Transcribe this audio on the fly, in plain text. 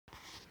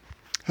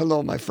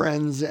Hello, my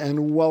friends,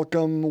 and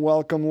welcome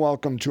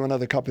to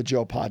another Cup of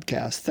Joe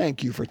podcast.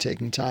 Thank you for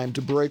taking time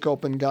to break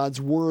open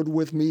God's Word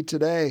with me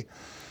today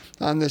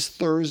on this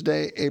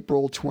Thursday,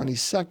 April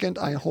 22nd.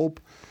 I hope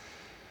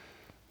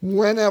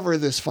whenever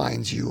this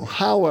finds you,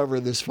 however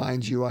this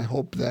finds you, I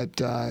hope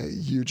that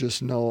you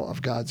just know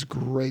of God's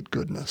great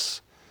goodness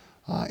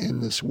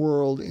in this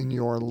world, in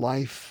your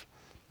life,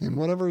 in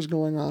whatever is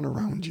going on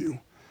around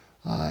you,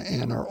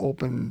 and are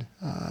open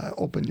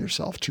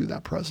yourself to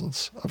that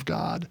presence of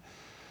God.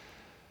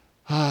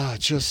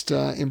 Just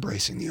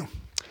embracing you.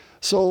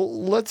 So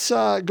let's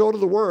go to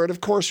the Word.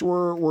 Of course,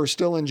 we're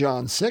still in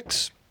John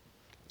 6.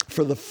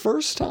 For the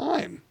first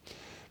time,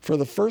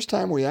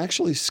 we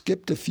actually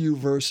skipped a few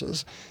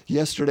verses.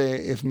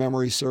 Yesterday, if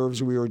memory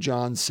serves, we were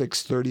John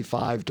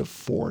 6:35 to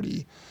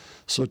 40.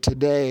 So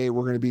today,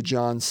 we're going to be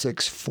John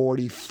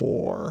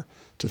 6:44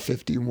 to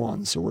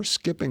 51. So we're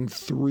skipping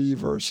 3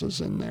 verses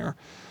in there.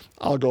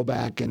 I'll go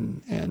back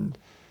and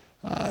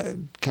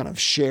kind of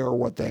share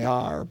what they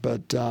are,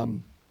 but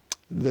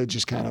they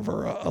just kind of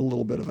are a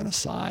little bit of an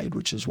aside,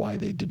 which is why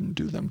they didn't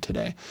do them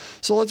today.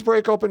 So let's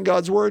break open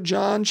God's Word,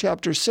 John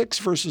chapter 6,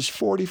 verses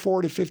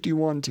 44 to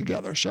 51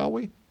 together, shall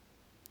we?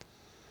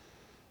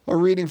 A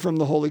reading from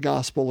the Holy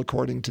Gospel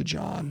according to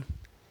John.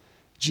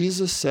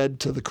 Jesus said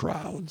to the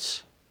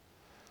crowds,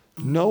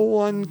 "No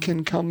one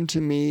can come to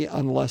me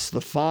unless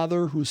the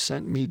Father who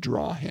sent me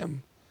draw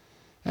him,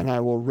 and I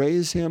will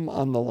raise him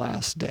on the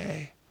last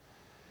day.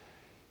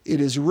 It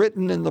is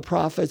written in the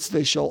prophets,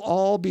 they shall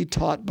all be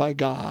taught by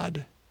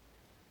God.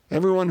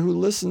 Everyone who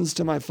listens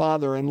to my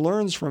Father and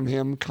learns from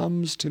him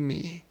comes to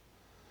me.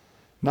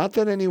 Not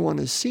that anyone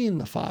has seen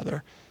the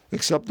Father,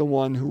 except the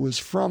one who is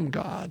from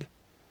God.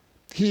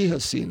 He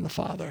has seen the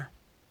Father.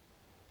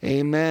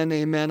 Amen,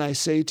 amen, I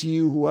say to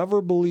you,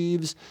 whoever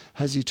believes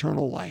has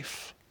eternal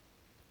life.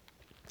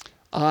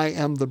 I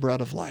am the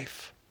bread of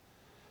life.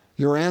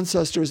 Your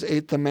ancestors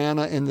ate the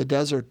manna in the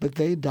desert, but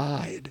they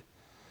died.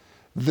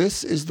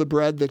 This is the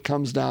bread that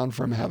comes down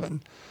from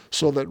heaven,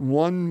 so that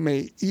one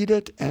may eat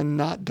it and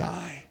not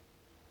die.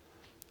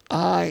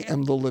 I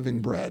am the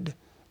living bread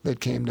that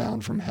came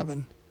down from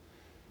heaven.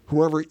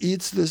 Whoever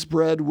eats this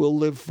bread will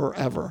live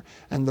forever,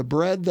 and the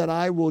bread that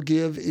I will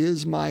give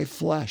is my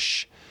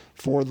flesh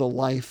for the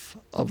life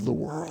of the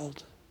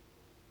world."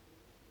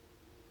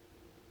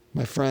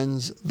 My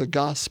friends, the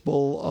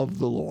gospel of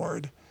the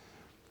Lord.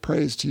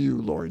 Praise to you,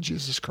 Lord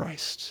Jesus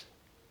Christ.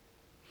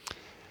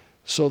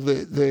 So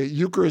the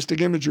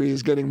Eucharistic imagery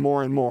is getting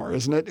more and more,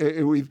 isn't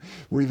it?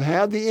 We've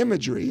had the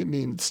imagery. I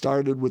mean, it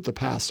started with the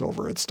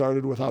Passover. It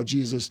started with how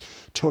Jesus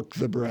took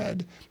the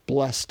bread,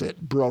 blessed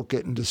it, broke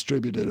it, and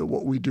distributed it,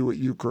 what we do at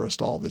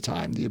Eucharist all the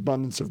time, the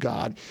abundance of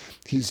God.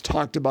 He's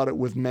talked about it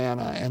with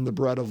manna and the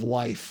bread of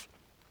life,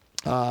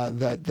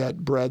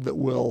 that bread that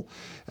will,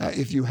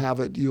 if you have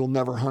it, you'll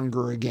never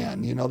hunger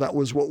again. You know, that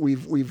was what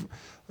we've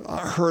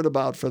heard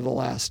about for the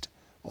last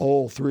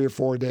 3 or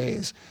 4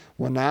 days.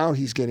 Well, now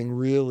he's getting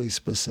really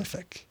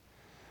specific.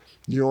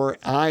 He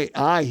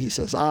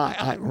says,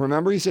 I.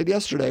 Remember he said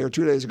yesterday or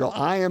 2 days ago,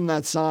 I am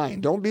that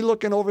sign. Don't be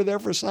looking over there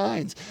for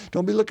signs.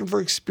 Don't be looking for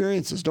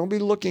experiences. Don't be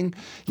looking,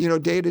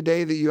 day to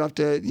day that you have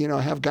to,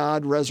 have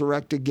God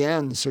resurrect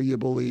again so you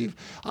believe.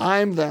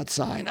 I'm that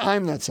sign.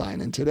 I'm that sign.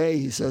 And today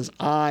he says,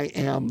 I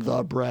am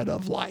the bread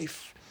of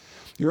life.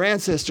 Your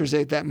ancestors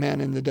ate that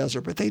manna in the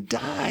desert, but they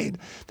died.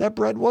 That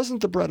bread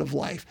wasn't the bread of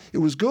life. It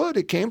was good.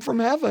 It came from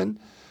heaven.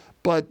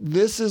 But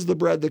this is the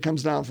bread that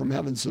comes down from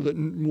heaven so that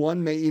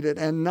one may eat it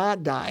and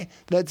not die.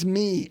 That's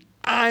me.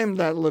 I'm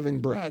that living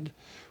bread.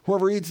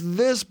 Whoever eats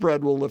this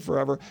bread will live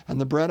forever.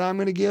 And the bread I'm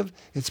going to give,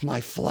 it's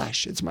my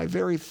flesh. It's my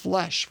very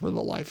flesh for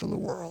the life of the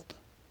world.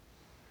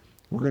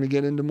 We're going to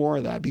get into more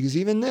of that because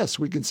even this,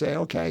 we can say,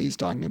 okay, he's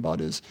talking about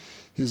his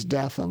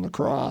death on the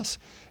cross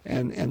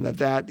and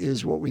that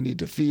is what we need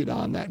to feed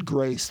on, that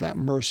grace, that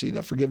mercy,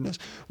 that forgiveness,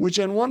 which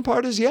in one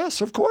part is yes,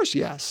 of course,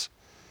 yes.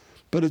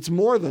 But it's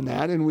more than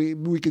that, and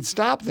we could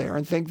stop there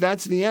and think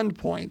that's the end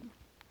point.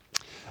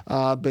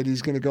 But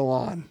he's going to go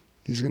on.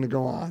 He's going to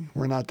go on.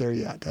 We're not there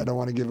yet. I don't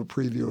want to give a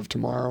preview of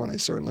tomorrow, and I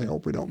certainly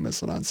hope we don't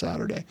miss it on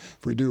Saturday.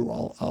 If we do,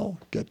 I'll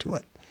get to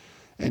it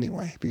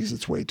anyway, because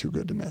it's way too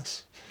good to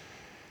miss.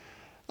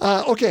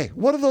 Okay,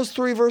 what are those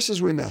 3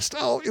 verses we missed?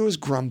 It was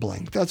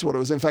grumbling. That's what it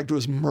was. In fact, it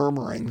was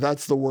murmuring.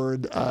 That's the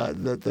word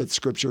that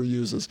Scripture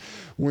uses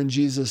when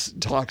Jesus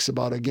talks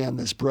about, again,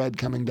 this bread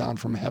coming down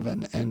from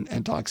heaven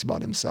and talks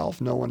about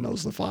himself. No one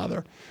knows the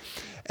Father.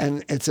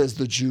 And it says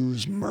the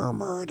Jews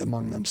murmured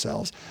among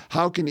themselves.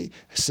 How can he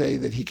say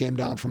that he came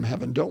down from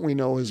heaven? Don't we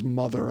know his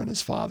mother and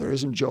his father?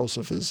 Isn't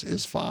Joseph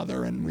his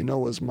father? And we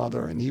know his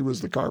mother, and he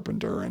was the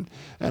carpenter and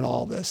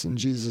all this. And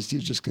Jesus, you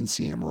just can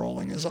see him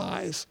rolling his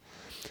eyes.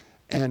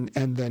 And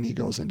then he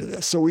goes into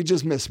this. So we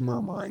just miss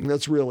murmuring.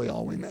 That's really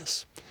all we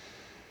miss.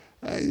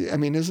 I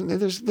mean,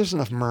 there's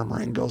enough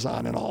murmuring goes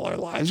on in all our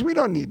lives. We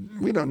don't need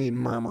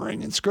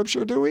murmuring in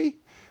Scripture, do we?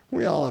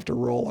 We all have to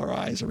roll our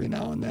eyes every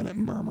now and then at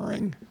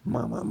murmuring.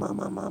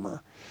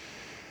 Murmur.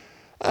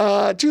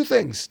 Two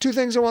things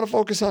I want to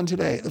focus on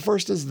today. The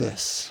first is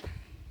this.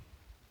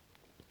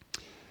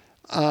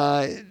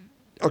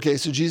 Okay,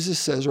 so Jesus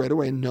says right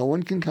away, no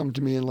one can come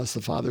to me unless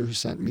the Father who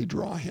sent me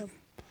draw him.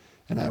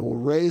 And I will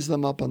raise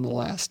them up on the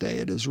last day.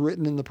 It is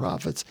written in the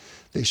prophets,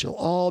 they shall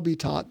all be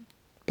taught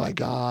by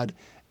God.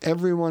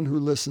 Everyone who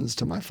listens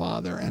to my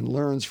Father and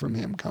learns from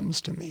him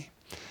comes to me.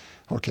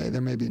 Okay,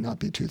 there may not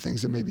be two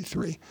things, there may be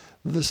three.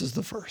 This is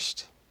the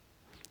first.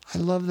 I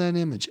love that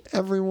image.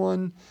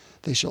 Everyone,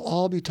 they shall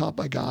all be taught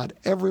by God.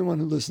 Everyone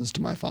who listens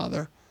to my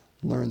Father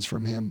learns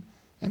from him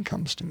and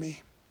comes to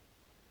me.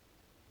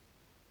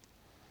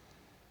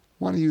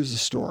 I want to use a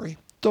story.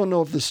 Don't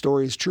know if this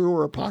story is true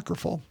or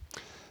apocryphal,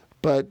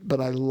 but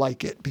I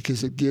like it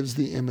because it gives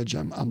the image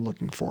I'm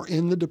looking for.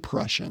 In the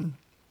Depression,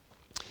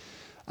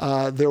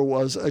 there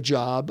was a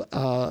job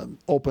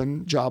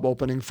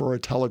opening for a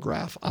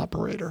telegraph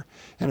operator.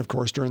 And of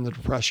course, during the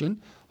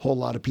Depression, a whole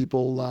lot of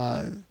people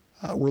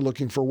were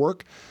looking for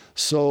work.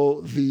 So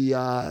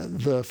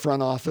the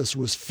front office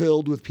was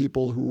filled with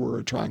people who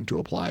were trying to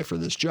apply for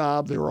this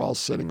job. They were all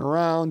sitting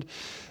around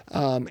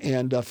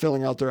and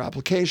filling out their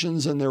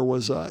applications, and there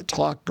was a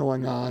talk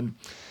going on.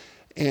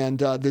 And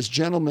this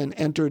gentleman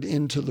entered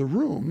into the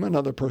room,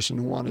 another person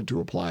who wanted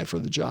to apply for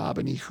the job,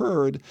 and he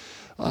heard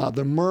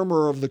the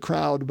murmur of the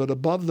crowd, but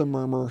above the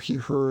murmur, he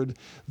heard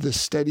the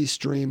steady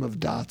stream of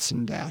dots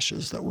and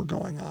dashes that were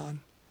going on.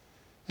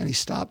 And he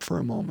stopped for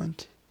a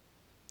moment,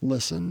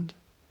 listened,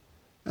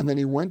 and then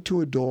he went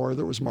to a door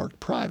that was marked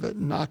private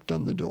and knocked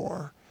on the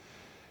door.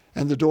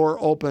 And the door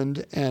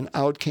opened, and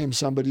out came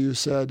somebody who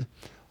said,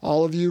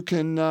 all of you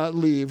can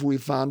leave.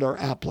 We've found our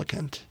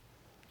applicant.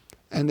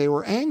 And they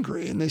were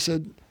angry, and they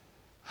said,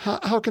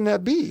 how can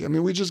that be? I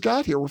mean, we just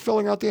got here. We're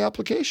filling out the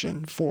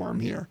application form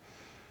here.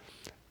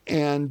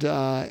 And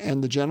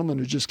the gentleman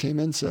who just came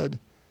in said,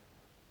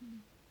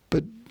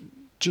 but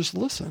just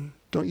listen.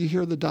 Don't you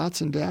hear the dots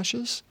and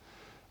dashes?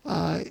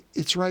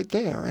 It's right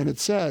there. And it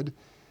said,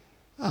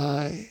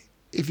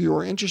 if you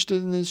are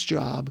interested in this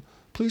job,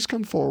 please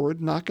come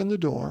forward, knock on the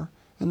door,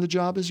 and the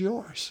job is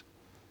yours.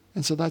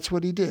 And so that's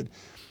what he did.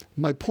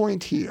 My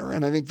point here,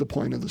 and I think the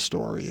point of the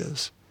story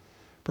is,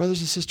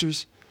 brothers and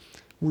sisters,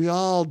 we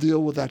all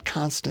deal with that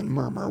constant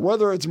murmur,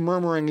 whether it's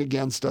murmuring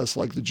against us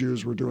like the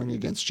Jews were doing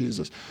against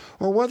Jesus,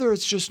 or whether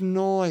it's just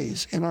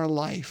noise in our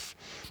life.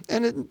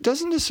 And it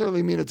doesn't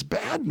necessarily mean it's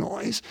bad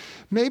noise.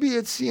 Maybe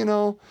it's,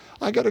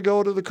 I got to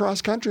go to the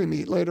cross-country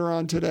meet later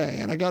on today,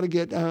 and I got to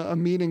get a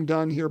meeting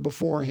done here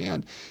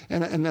beforehand.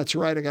 And that's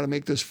right, I got to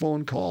make this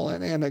phone call,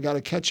 and I got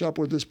to catch up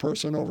with this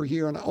person over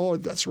here. And oh,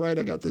 that's right,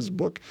 I got this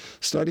book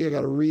study I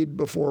got to read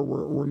before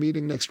we're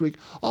meeting next week.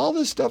 All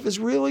this stuff is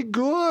really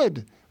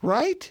good,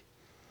 right?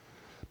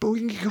 But we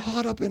can get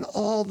caught up in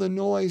all the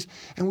noise,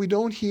 and we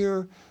don't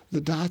hear the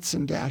dots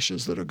and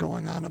dashes that are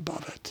going on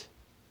above it.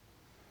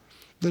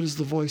 That is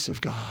the voice of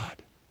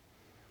God,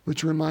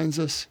 which reminds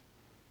us,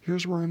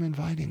 here's where I'm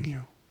inviting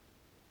you.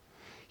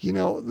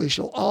 They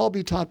shall all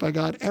be taught by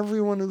God.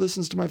 Everyone who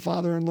listens to my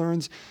Father and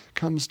learns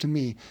comes to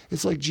me.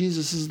 It's like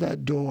Jesus is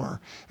that door.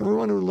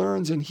 Everyone who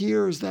learns and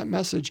hears that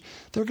message,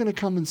 they're going to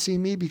come and see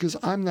me because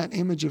I'm that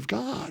image of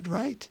God,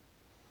 right?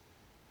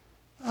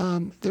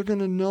 They're going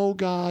to know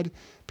God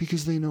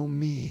because they know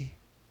me.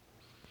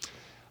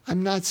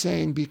 I'm not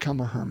saying become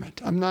a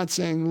hermit. I'm not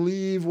saying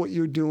leave what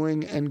you're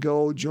doing and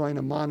go join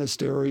a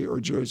monastery or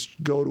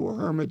just go to a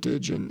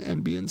hermitage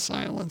and be in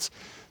silence.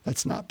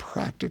 That's not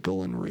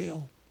practical and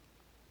real.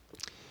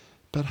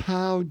 But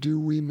how do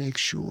we make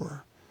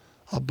sure,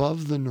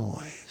 above the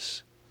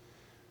noise,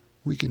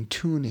 we can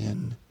tune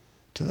in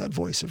to that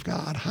voice of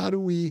God? How do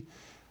we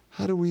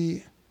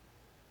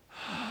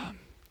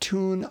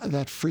tune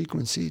that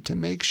frequency to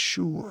make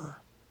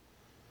sure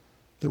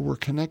that we're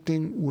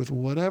connecting with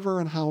whatever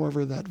and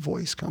however that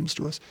voice comes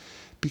to us?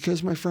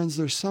 Because, my friends,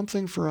 there's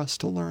something for us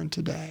to learn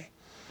today.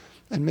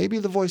 And maybe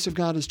the voice of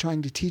God is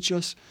trying to teach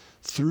us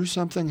through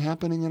something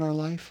happening in our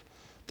life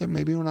that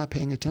maybe we're not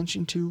paying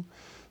attention to,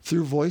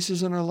 through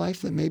voices in our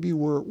life that maybe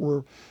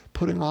we're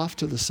putting off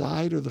to the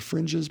side or the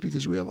fringes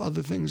because we have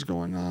other things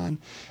going on.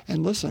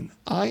 And listen,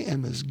 I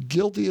am as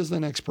guilty as the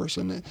next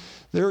person.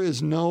 There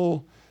is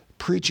no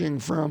preaching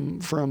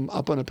from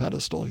up on a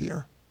pedestal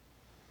here.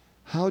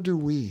 How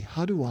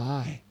do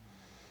I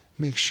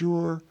make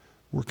sure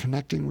we're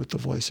connecting with the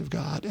voice of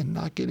God and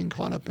not getting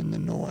caught up in the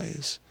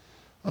noise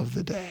of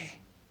the day?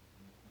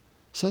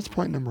 So that's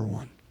point number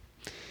one.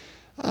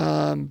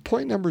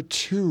 Point number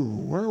two,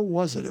 where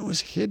was it? It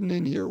was hidden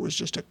in here. It was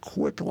just a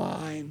quick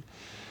line.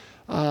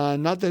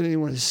 Not that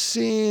anyone has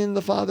seen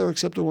the Father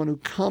except the one who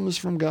comes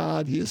from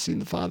God. He has seen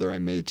the Father. I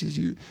made to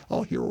you.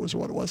 Oh, here was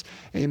what it was.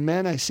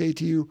 Amen, I say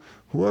to you,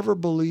 whoever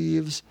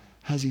believes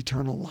has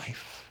eternal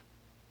life.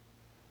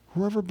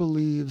 Whoever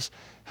believes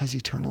has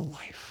eternal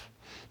life.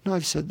 Now,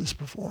 I've said this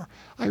before.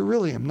 I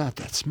really am not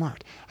that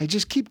smart. I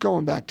just keep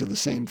going back to the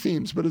same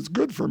themes, but it's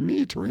good for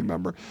me to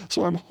remember,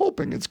 so I'm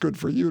hoping it's good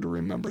for you to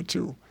remember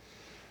too.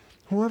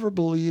 Whoever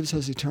believes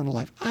has eternal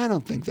life. I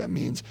don't think that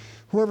means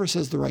whoever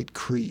says the right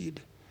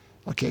creed.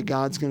 Okay,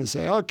 God's going to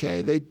say,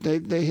 okay, they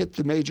hit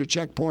the major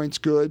checkpoints,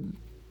 good.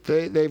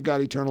 They've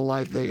got eternal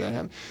life. They got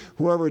heaven.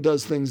 Whoever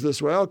does things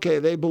this way, okay,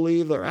 they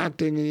believe, they're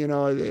acting,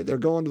 they're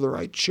going to the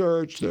right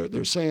church,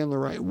 they're saying the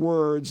right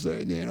words,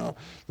 the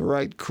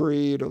right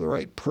creed or the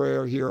right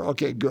prayer here.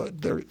 Okay,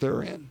 good.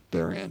 They're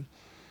in.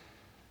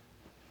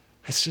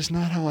 That's just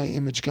not how I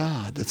image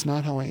God. That's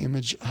not how I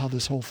image how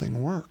this whole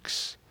thing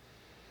works.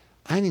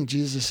 I think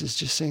Jesus is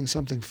just saying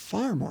something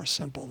far more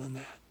simple than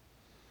that.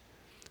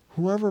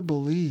 Whoever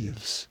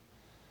believes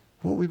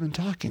what we've been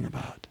talking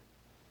about,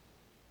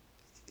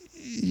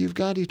 you've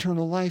got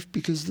eternal life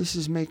because this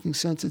is making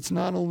sense. It's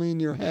not only in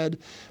your head,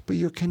 but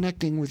you're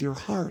connecting with your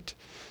heart.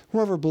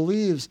 Whoever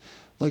believes,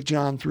 like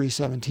John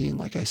 3:17,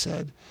 like I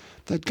said,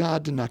 that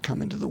God did not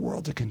come into the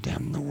world to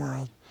condemn the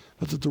world,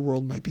 but that the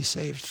world might be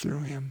saved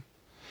through him.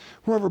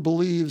 Whoever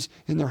believes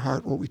in their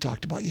heart what we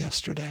talked about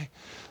yesterday,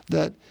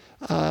 that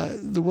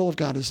the will of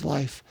God is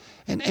life,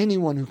 and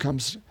anyone who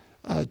comes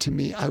to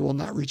me, I will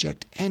not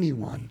reject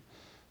anyone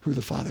who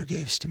the Father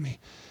gives to me.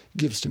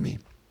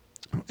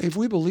 If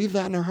we believe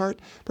that in our heart,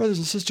 brothers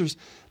and sisters,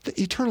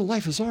 the eternal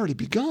life has already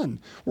begun.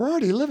 We're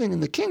already living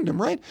in the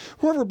kingdom, right?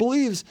 Whoever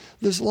believes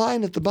this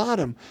line at the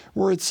bottom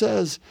where it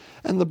says,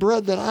 and the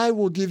bread that I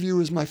will give you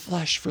is my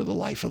flesh for the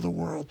life of the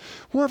world.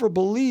 Whoever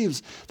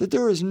believes that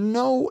there is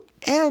no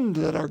end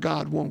that our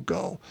God won't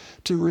go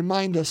to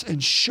remind us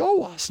and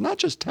show us, not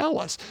just tell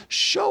us,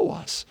 show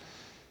us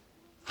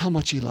how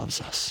much he loves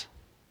us.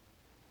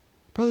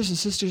 Brothers and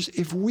sisters,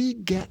 if we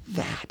get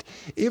that,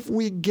 if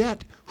we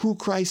get who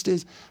Christ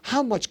is,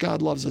 how much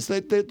God loves us,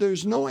 that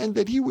there's no end,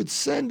 that he would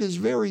send his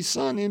very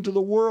son into the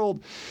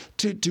world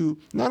to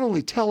not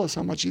only tell us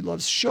how much he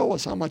loves, show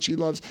us how much he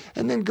loves,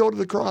 and then go to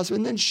the cross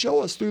and then show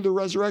us through the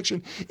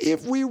resurrection.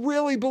 If we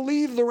really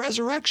believe the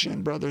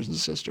resurrection, brothers and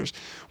sisters,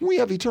 we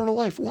have eternal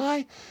life.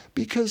 Why?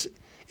 Because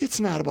it's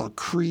not about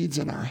creeds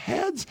in our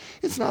heads.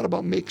 It's not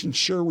about making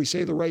sure we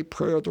say the right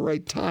prayer at the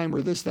right time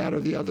or this, that, or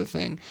the other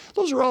thing.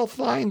 Those are all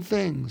fine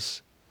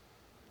things.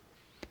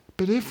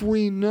 But if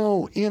we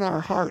know in our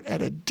heart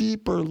at a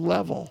deeper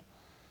level,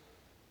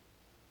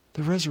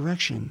 the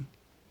resurrection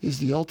is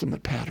the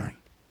ultimate pattern,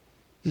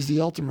 is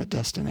the ultimate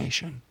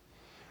destination,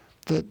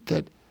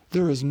 that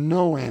there is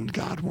no end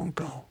God won't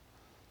go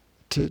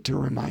to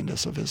remind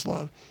us of his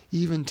love,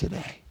 even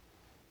today,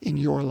 in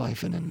your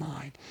life and in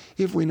mine.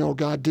 If we know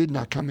God did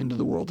not come into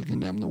the world to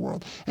condemn the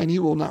world, and he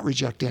will not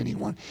reject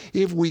anyone,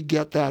 if we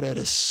get that at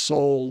a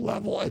soul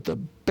level, at the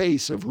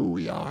base of who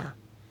we are,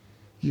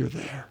 you're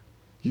there.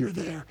 You're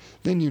there.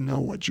 Then you know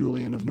what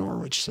Julian of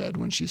Norwich said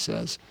when she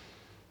says,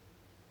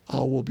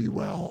 all will be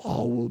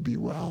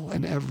well,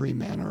 and every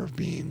manner of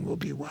being will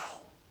be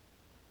well.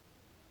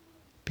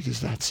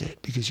 Because that's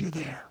it, because you're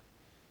there.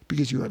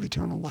 Because you have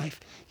eternal life.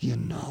 You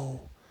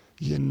know,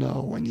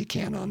 and you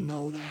can't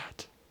unknow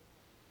that.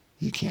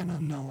 You can't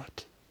unknow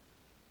it.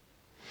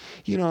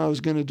 I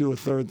was going to do a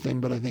third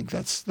thing, but I think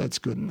that's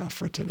good enough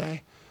for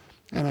today.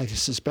 And I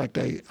suspect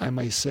I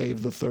may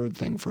save the third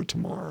thing for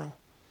tomorrow.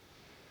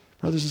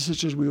 Brothers and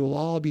sisters, we will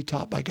all be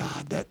taught by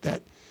God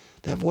that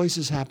voice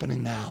is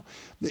happening now.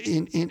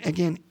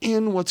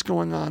 In what's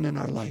going on in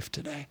our life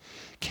today.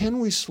 Can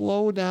we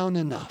slow down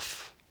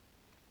enough?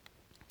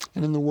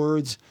 And in the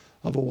words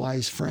of a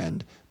wise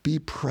friend, be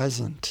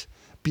present.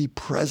 Be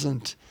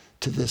present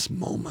to this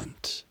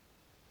moment.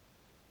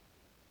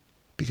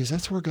 Because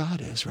that's where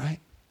God is, right?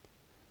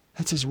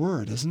 That's his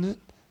word, isn't it?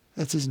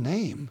 That's his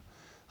name.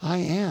 I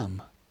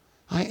am.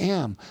 I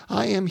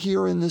am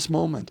here in this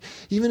moment.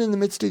 Even in the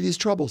midst of these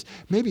troubles.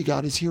 Maybe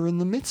God is here in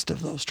the midst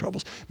of those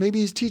troubles. Maybe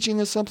he's teaching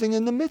us something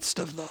in the midst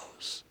of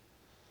those.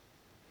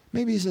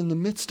 Maybe he's in the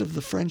midst of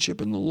the friendship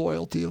and the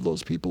loyalty of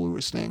those people who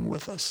are staying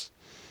with us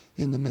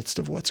in the midst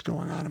of what's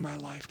going on in my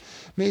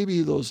life.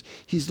 Maybe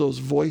he's those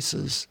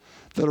voices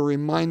that are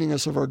reminding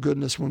us of our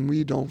goodness when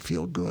we don't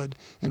feel good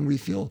and we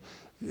feel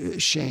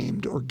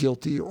shamed or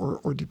guilty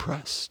or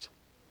depressed.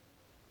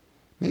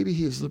 Maybe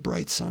he is the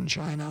bright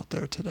sunshine out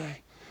there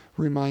today,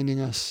 reminding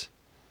us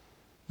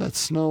that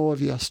snow of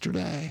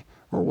yesterday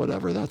or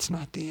whatever, that's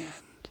not the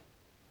end.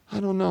 I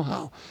don't know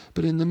how,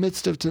 but in the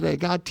midst of today,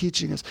 God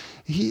teaching us,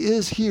 he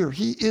is here,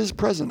 he is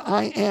present.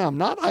 I am,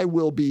 not I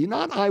will be,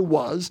 not I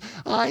was,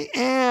 I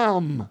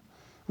am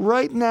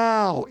right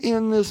now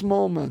in this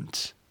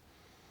moment.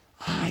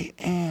 I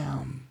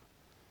am.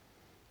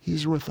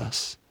 He's with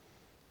us.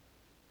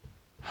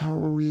 How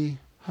are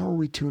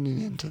we tuning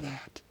into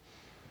that?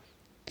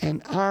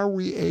 And are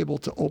we able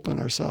to open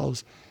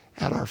ourselves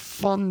at our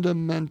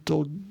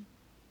fundamental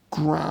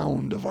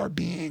ground of our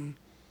being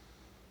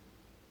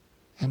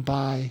and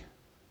by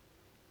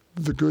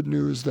the good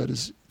news that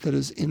is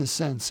in a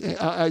sense,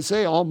 I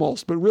say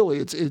almost, but really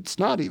it's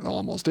not even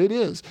almost, it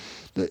is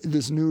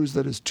this news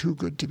that is too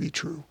good to be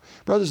true.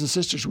 Brothers and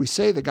sisters, we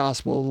say the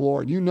gospel of the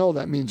Lord. You know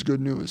that means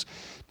good news.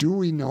 Do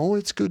we know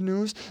it's good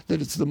news?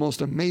 That it's the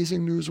most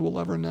amazing news we'll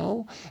ever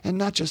know? And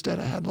not just at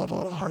a head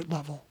level, at a heart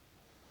level.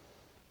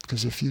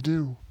 Because if you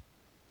do,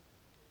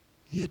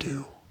 you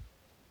do.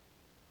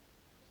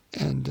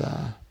 And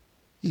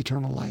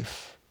eternal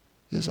life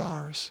is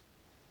ours.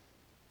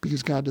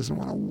 Because God doesn't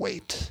want to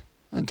wait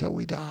until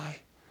we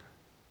die.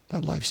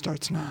 That life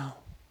starts now.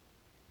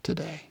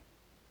 today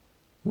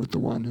with the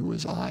one who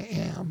is I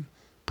am,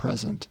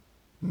 present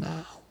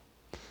now.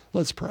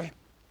 Let's pray.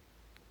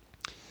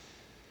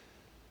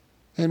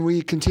 And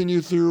we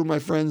continue through, my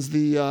friends,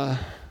 the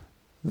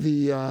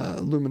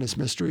luminous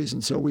mysteries.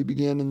 And so we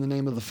begin in the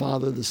name of the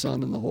Father, the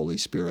Son, and the Holy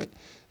Spirit.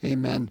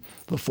 Amen.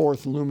 The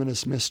fourth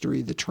luminous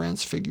mystery, the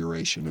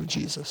transfiguration of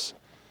Jesus.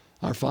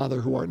 Our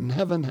Father who art in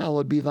heaven,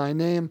 hallowed be thy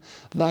name.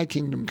 Thy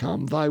kingdom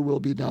come, thy will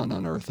be done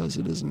on earth as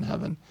it is in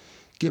heaven.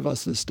 Give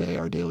us this day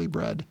our daily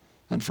bread,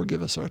 and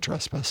forgive us our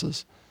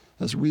trespasses,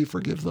 as we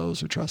forgive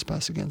those who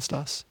trespass against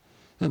us.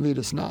 And lead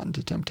us not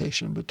into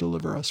temptation, but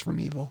deliver us from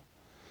evil.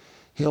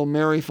 Hail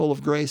Mary, full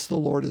of grace, the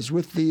Lord is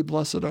with thee.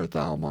 Blessed art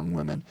thou among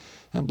women,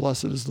 and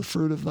blessed is the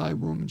fruit of thy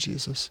womb,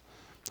 Jesus.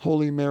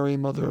 Holy Mary,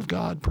 Mother of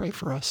God, pray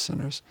for us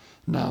sinners,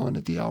 now and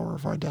at the hour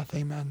of our death.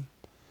 Amen.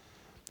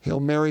 Hail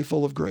Mary,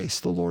 full of grace,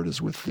 the Lord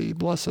is with thee.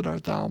 Blessed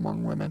art thou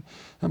among women,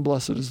 and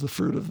blessed is the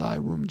fruit of thy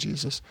womb,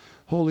 Jesus.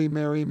 Holy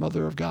Mary,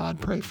 Mother of God,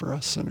 pray for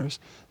us sinners,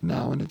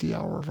 now and at the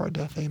hour of our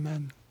death.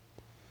 Amen.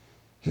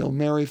 Hail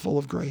Mary, full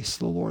of grace,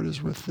 the Lord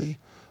is with thee.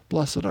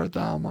 Blessed art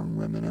thou among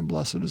women, and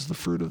blessed is the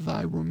fruit of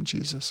thy womb,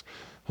 Jesus.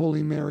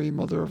 Holy Mary,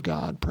 Mother of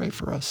God, pray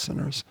for us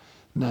sinners,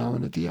 now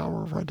and at the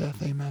hour of our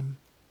death. Amen.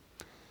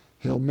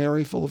 Hail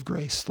Mary, full of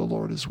grace, the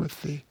Lord is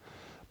with thee.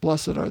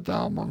 Blessed art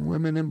thou among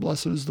women, and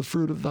blessed is the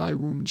fruit of thy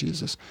womb,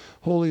 Jesus.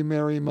 Holy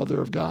Mary,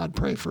 Mother of God,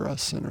 pray for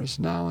us sinners,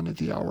 now and at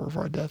the hour of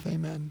our death.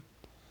 Amen.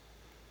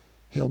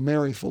 Hail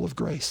Mary, full of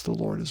grace, the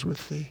Lord is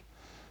with thee.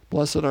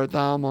 Blessed art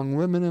thou among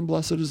women, and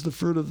blessed is the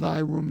fruit of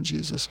thy womb,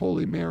 Jesus.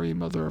 Holy Mary,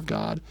 Mother of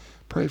God,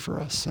 pray for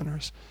us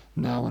sinners,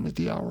 now and at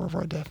the hour of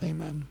our death.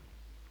 Amen.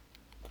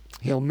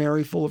 Hail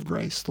Mary, full of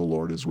grace, the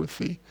Lord is with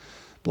thee.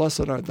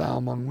 Blessed art thou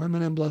among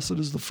women, and blessed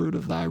is the fruit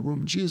of thy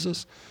womb,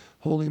 Jesus.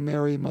 Holy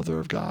Mary, Mother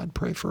of God,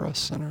 pray for us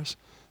sinners,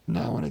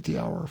 now and at the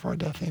hour of our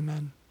death.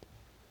 Amen.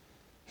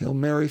 Hail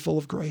Mary, full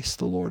of grace,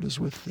 the Lord is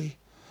with thee.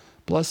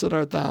 Blessed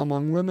art thou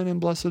among women,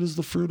 and blessed is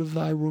the fruit of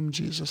thy womb,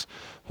 Jesus.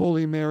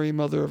 Holy Mary,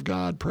 Mother of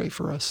God, pray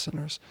for us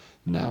sinners,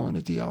 now and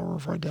at the hour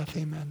of our death.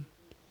 Amen.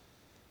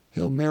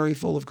 Hail Mary,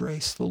 full of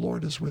grace, the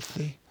Lord is with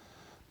thee.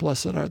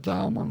 Blessed art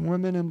thou among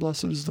women, and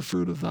blessed is the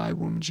fruit of thy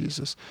womb,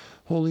 Jesus.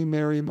 Holy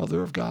Mary,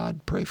 Mother of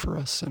God, pray for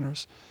us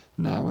sinners,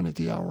 now and at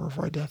the hour of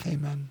our death.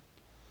 Amen.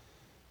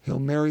 Hail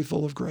Mary,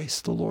 full of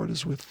grace, the Lord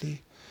is with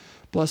thee.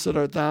 Blessed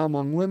art thou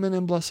among women,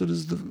 and blessed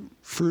is the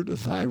fruit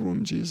of thy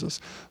womb,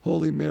 Jesus.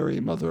 Holy Mary,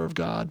 Mother of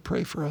God,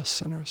 pray for us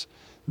sinners,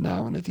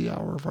 now and at the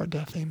hour of our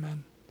death.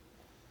 Amen.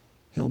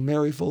 Hail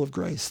Mary, full of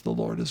grace, the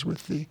Lord is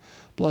with thee.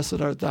 Blessed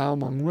art thou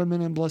among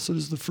women, and blessed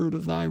is the fruit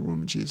of thy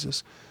womb,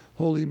 Jesus.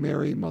 Holy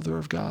Mary, Mother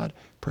of God,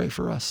 pray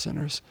for us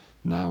sinners,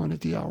 now and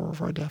at the hour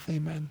of our death.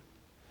 Amen.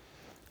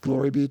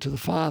 Glory be to the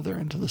Father,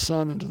 and to the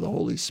Son, and to the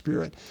Holy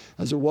Spirit,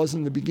 as it was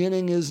in the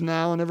beginning, is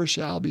now, and ever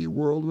shall be,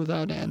 world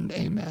without end.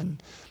 Amen.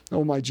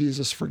 O my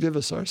Jesus, forgive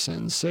us our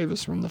sins, save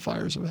us from the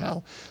fires of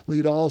hell,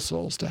 lead all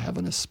souls to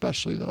heaven,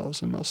 especially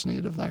those in most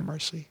need of thy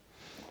mercy.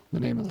 In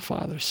the name of the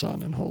Father,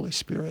 Son, and Holy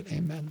Spirit.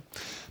 Amen.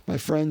 My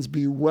friends,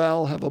 be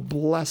well. Have a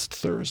blessed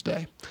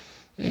Thursday.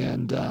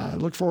 And I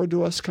look forward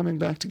to us coming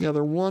back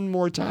together one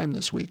more time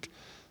this week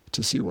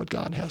to see what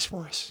God has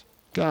for us.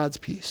 God's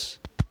peace.